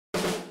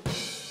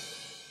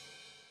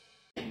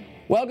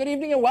Well, good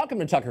evening and welcome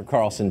to Tucker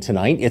Carlson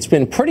Tonight. It's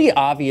been pretty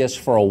obvious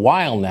for a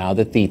while now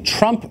that the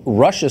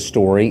Trump-Russia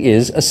story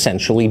is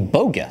essentially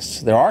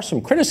bogus. There are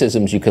some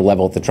criticisms you could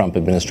level at the Trump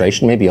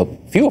administration, maybe a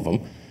few of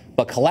them,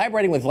 but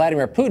collaborating with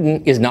Vladimir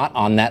Putin is not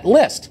on that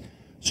list.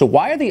 So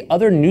why are the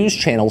other news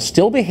channels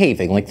still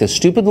behaving like this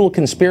stupid little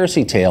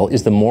conspiracy tale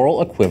is the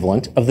moral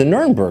equivalent of the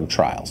Nuremberg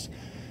trials?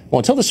 Well,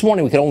 until this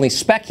morning, we could only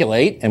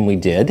speculate, and we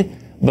did.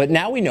 But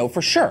now we know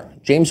for sure.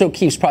 James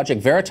O'Keefe's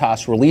Project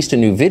Veritas released a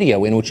new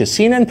video in which a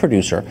CNN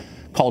producer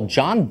called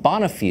John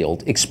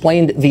Bonifield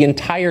explained the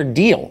entire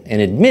deal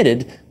and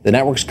admitted the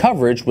network's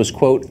coverage was,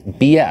 quote,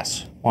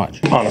 BS.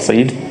 Watch. Honestly,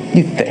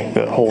 you think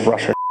the whole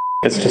Russia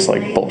is just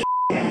like bullshit.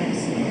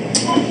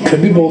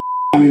 Could be bullshit.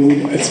 I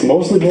mean, it's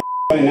mostly bullshit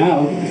right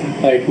now.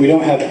 Like, we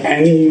don't have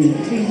any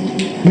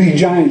big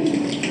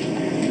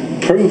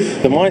giant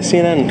proof. Then why is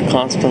CNN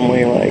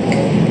constantly like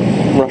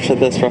Russia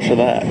this, Russia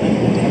that?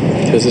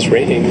 Because it's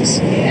ratings.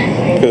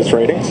 Because it's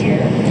ratings?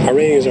 Our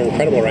ratings are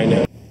incredible right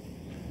now.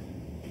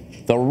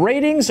 The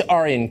ratings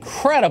are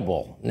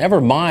incredible.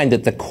 Never mind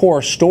that the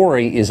core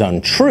story is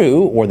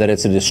untrue, or that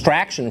it's a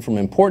distraction from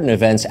important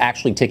events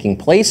actually taking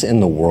place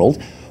in the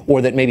world,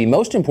 or that maybe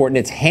most important,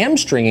 it's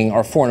hamstringing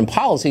our foreign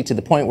policy to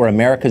the point where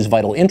America's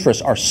vital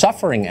interests are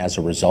suffering as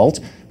a result.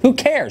 Who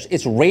cares?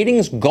 It's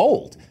ratings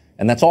gold.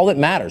 And that's all that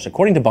matters.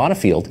 According to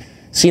Bonifield,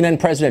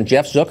 CNN President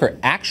Jeff Zucker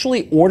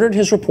actually ordered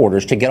his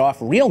reporters to get off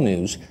real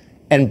news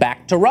and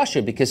back to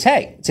Russia because,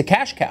 hey, it's a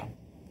cash cow.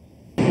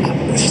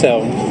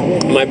 So,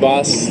 my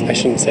boss, I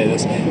shouldn't say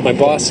this, my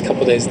boss a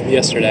couple days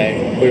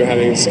yesterday, we were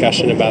having a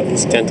discussion about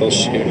this dental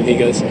shoot, and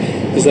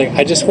he's like,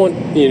 I just want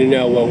you to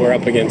know what we're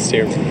up against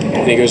here.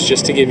 And he goes,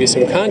 just to give you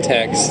some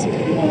context,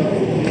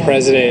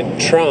 President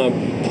Trump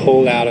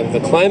pulled out of the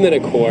climate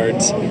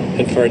accords,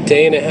 and for a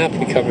day and a half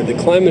we covered the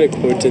climate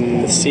accords,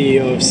 and the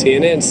CEO of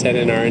CNN said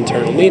in our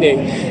internal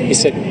meeting, he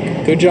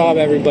said, good job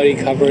everybody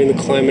covering the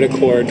climate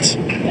accords,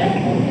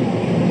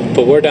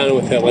 but we're done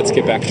with it, let's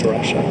get back to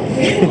Russia.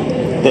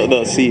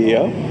 The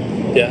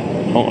CEO? Yeah.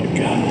 Oh my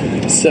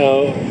God.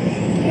 So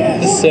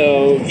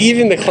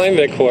even the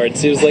climate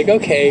accords, he was like,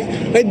 okay,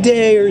 a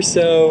day or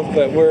so,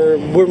 but we're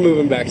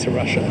moving back to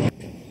Russia.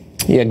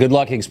 Yeah, good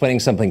luck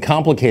explaining something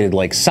complicated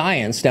like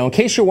science. Now, in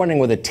case you're wondering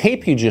whether the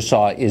tape you just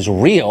saw is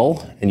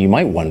real, and you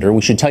might wonder,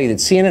 we should tell you that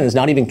CNN is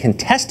not even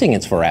contesting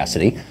its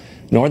veracity,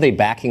 nor are they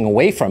backing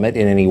away from it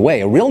in any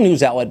way. A real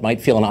news outlet might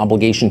feel an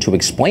obligation to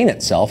explain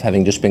itself,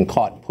 having just been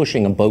caught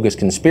pushing a bogus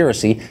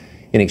conspiracy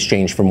in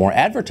exchange for more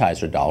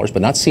advertiser dollars,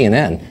 but not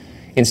CNN.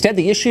 Instead,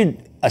 they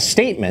issued a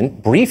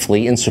statement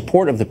briefly in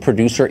support of the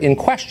producer in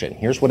question.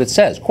 Here's what it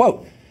says,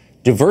 quote,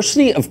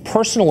 diversity of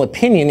personal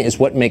opinion is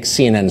what makes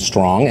CNN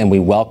strong, and we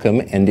welcome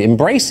and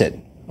embrace it.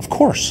 Of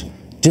course,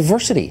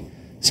 diversity.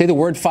 Say the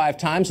word 5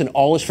 times and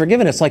all is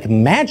forgiven. It's like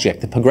magic,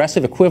 the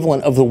progressive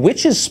equivalent of the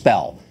witch's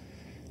spell.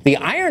 The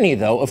irony,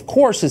 though, of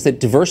course, is that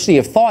diversity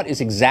of thought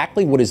is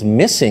exactly what is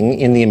missing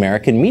in the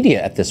American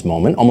media at this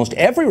moment. Almost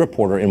every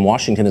reporter in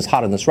Washington is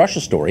hot on this Russia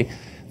story.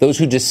 Those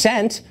who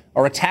dissent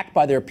are attacked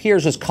by their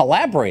peers as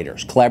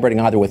collaborators,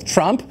 collaborating either with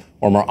Trump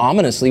or, more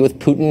ominously, with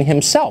Putin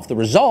himself. The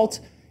result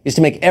is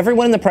to make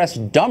everyone in the press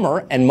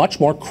dumber and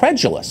much more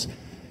credulous.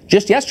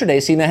 Just yesterday,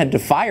 CNN had to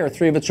fire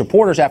 3 of its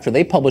reporters after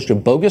they published a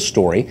bogus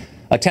story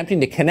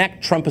attempting to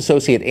connect Trump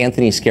associate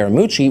Anthony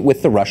Scaramucci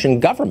with the Russian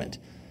government.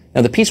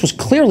 Now, the piece was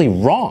clearly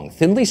wrong,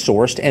 thinly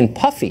sourced, and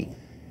puffy.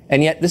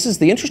 And yet, this is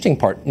the interesting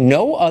part.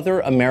 No other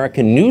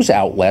American news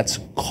outlets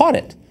caught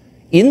it.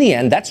 In the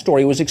end, that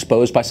story was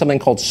exposed by something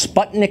called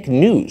Sputnik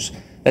News.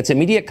 That's a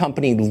media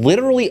company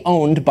literally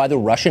owned by the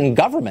Russian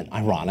government,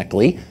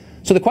 ironically.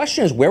 So the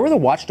question is, where were the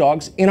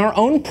watchdogs in our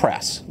own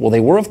press? Well,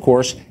 they were, of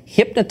course,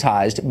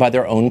 hypnotized by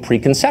their own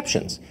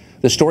preconceptions.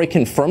 The story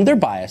confirmed their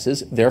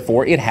biases,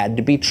 therefore it had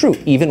to be true,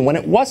 even when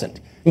it wasn't.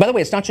 And by the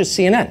way, it's not just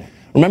CNN.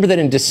 Remember that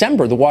in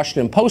December, the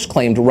Washington Post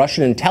claimed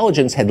Russian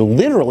intelligence had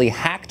literally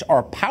hacked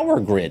our power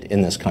grid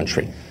in this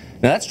country.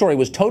 Now, that story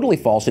was totally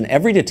false in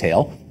every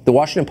detail. The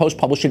Washington Post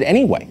published it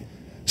anyway.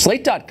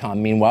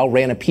 Slate.com, meanwhile,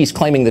 ran a piece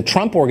claiming the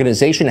Trump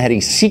organization had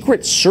a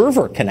secret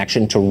server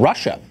connection to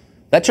Russia.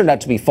 That turned out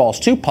to be false,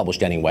 too,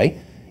 published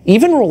anyway.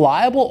 Even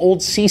reliable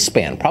old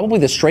C-SPAN, probably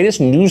the straightest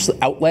news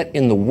outlet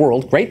in the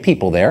world, great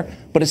people there,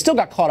 but it still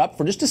got caught up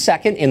for just a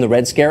second in the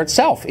Red Scare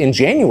itself. In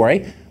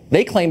January,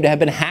 they claim to have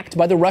been hacked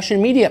by the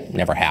Russian media.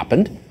 Never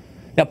happened.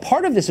 Now,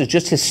 part of this is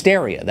just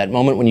hysteria, that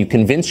moment when you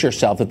convince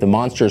yourself that the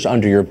monsters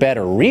under your bed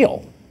are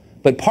real.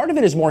 But part of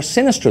it is more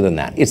sinister than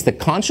that. It's the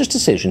conscious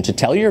decision to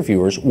tell your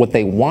viewers what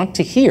they want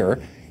to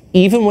hear,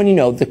 even when you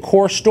know the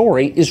core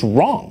story is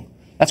wrong.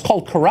 That's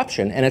called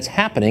corruption, and it's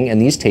happening, and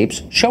these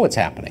tapes show it's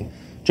happening.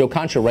 Joe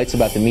Concha writes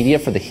about the media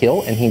for The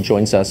Hill, and he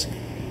joins us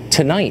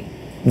tonight.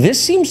 This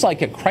seems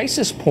like a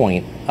crisis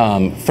point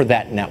for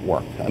that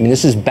network. I mean,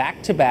 this is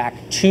back-to-back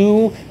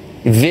 2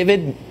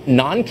 vivid,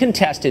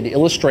 non-contested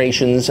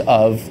illustrations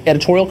of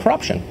editorial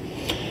corruption.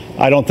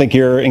 I don't think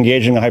you're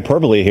engaging in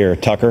hyperbole here,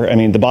 Tucker. I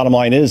mean, the bottom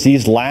line is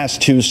these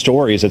last two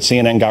stories that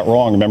CNN got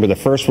wrong. Remember, the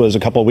first was a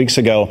couple of weeks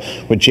ago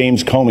with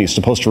James Comey,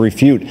 supposed to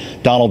refute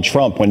Donald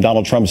Trump. When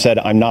Donald Trump said,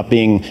 I'm not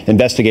being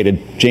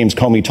investigated, James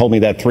Comey told me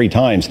that 3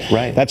 times.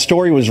 Right. That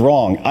story was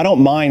wrong. I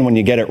don't mind when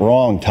you get it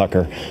wrong,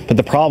 Tucker. But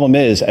the problem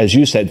is, as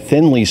you said,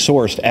 thinly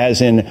sourced,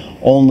 as in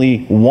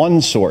only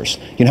one source.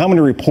 You know how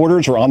many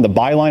reporters were on the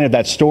byline of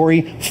that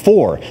story?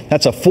 4.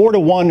 That's a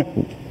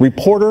 4-to-1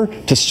 reporter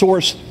to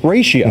source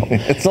ratio.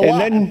 It's a and lot.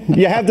 Then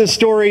you have this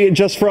story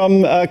just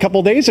from a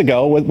couple days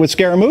ago with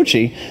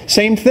Scaramucci.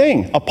 Same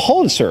thing. A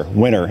Pulitzer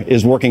winner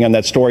is working on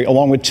that story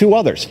along with 2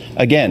 others.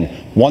 Again,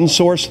 1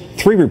 source,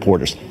 3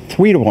 reporters,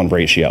 3-to-1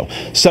 ratio.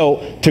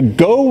 So to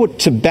go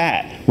to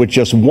bat with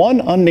just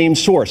 1 unnamed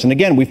source, and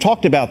again, we've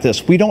talked about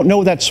this, we don't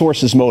know that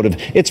source's motive.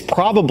 It's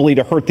probably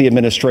to hurt the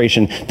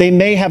administration. They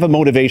may have a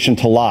motivation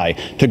to lie.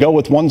 To go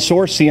with 1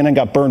 source, CNN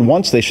got burned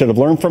once. They should have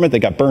learned from it. They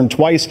got burned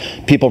twice.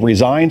 People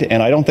resigned,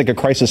 and I don't think a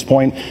crisis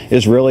point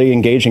is really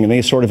engaging in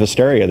any sort of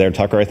hysteria there,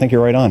 Tucker. I think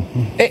you're right on.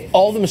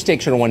 All the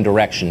mistakes are in one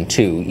direction,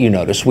 too. You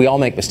notice we all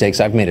make mistakes.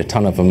 I've made a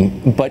ton of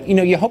them. But, you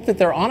know, you hope that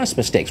they're honest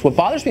mistakes. What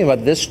bothers me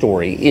about this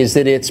story is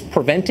that it's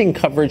preventing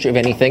coverage of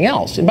anything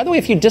else. And by the way,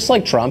 if you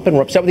dislike Trump and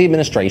were upset with the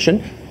administration,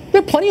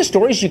 there are plenty of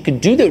stories you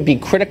could do that would be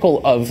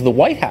critical of the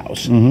White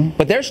House.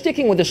 But they're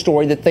sticking with a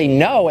story that they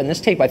know, and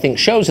this tape, I think,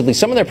 shows, at least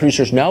some of their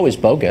producers know, is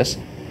bogus.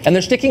 And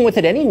they're sticking with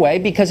it anyway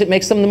because it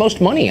makes them the most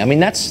money. I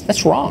mean,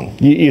 that's wrong.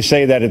 You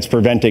say that it's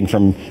preventing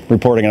from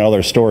reporting on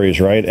other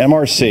stories, right?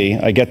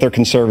 MRC, I get they're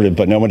conservative,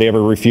 but nobody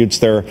ever refutes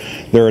their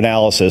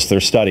analysis,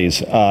 their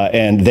studies.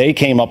 And they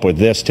came up with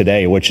this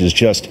today, which is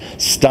just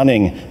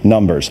stunning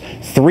numbers.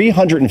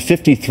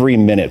 353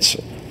 minutes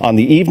on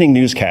the evening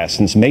newscast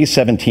since May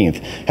 17th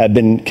have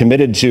been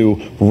committed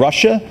to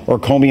Russia or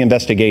Comey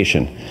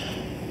investigation.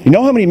 You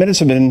know how many minutes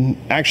have been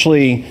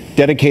actually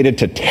dedicated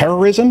to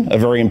terrorism, a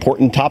very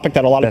important topic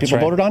that a lot of people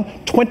voted on?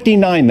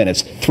 29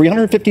 minutes,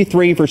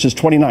 353 versus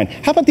 29.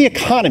 How about the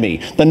economy,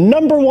 the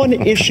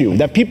 #1 issue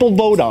that people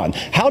vote on?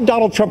 How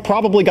Donald Trump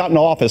probably got into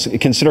office,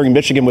 considering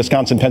Michigan,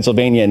 Wisconsin,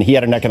 Pennsylvania, and he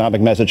had an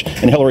economic message,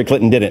 and Hillary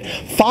Clinton didn't.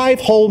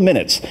 5 whole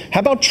minutes. How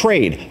about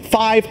trade?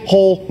 5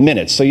 whole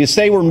minutes. So you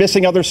say we're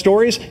missing other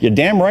stories? You're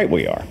damn right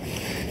we are.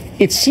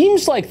 It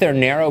seems like they're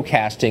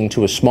narrowcasting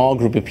to a small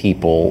group of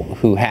people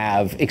who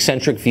have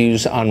eccentric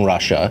views on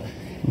Russia,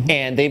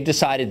 and they've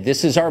decided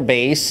this is our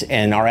base,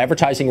 and our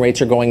advertising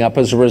rates are going up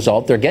as a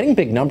result. They're getting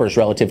big numbers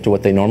relative to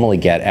what they normally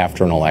get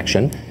after an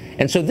election.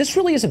 And so this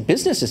really is a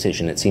business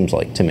decision, it seems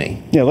like to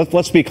me. Yeah,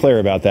 let's be clear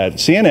about that.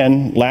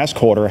 CNN last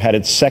quarter had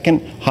its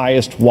 2nd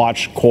highest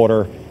watch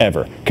quarter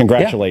ever.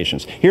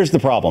 Congratulations. Yeah. Here's the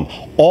problem.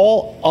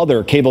 All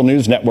other cable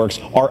news networks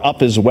are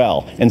up as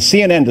well. And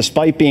CNN,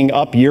 despite being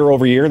up year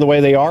over year the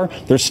way they are,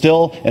 they're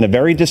still in a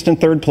very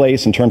distant 3rd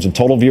place in terms of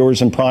total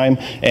viewers in prime,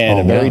 and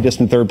a very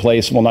distant 3rd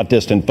place. Well, not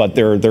distant, but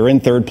they're in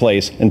 3rd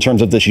place in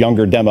terms of this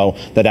younger demo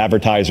that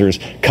advertisers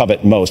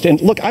covet most. And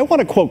look, I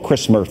want to quote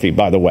Chris Murphy,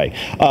 by the way,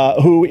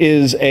 who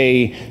is a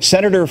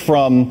senator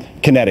from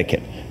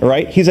Connecticut. All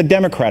right? He's a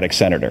Democratic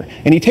senator.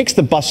 And he takes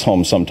the bus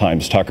home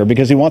sometimes, Tucker,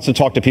 because he wants to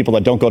talk to people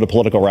that don't go to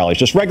political rallies,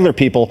 just regular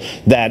people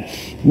that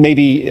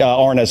maybe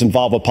aren't as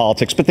involved with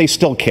politics, but they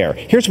still care.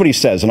 Here's what he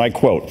says, and I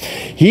quote.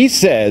 He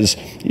says,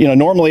 you know,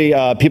 normally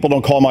people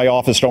don't call my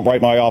office, don't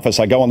write my office.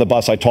 I go on the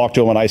bus, I talk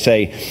to them, and I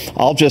say,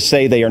 I'll just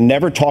say they are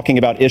never talking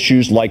about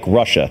issues like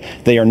Russia.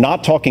 They are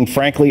not talking,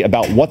 frankly,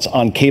 about what's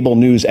on cable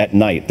news at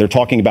night. They're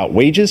talking about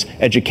wages,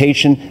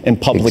 education, and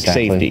public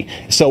safety.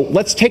 So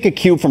let's take a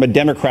cue from a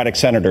Democratic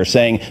senator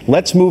saying,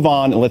 let's move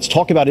on and let's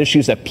talk about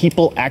issues that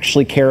people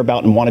actually care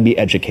about and want to be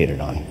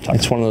educated on.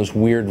 It's one of those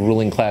weird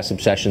ruling class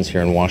obsessions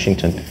here in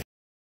Washington.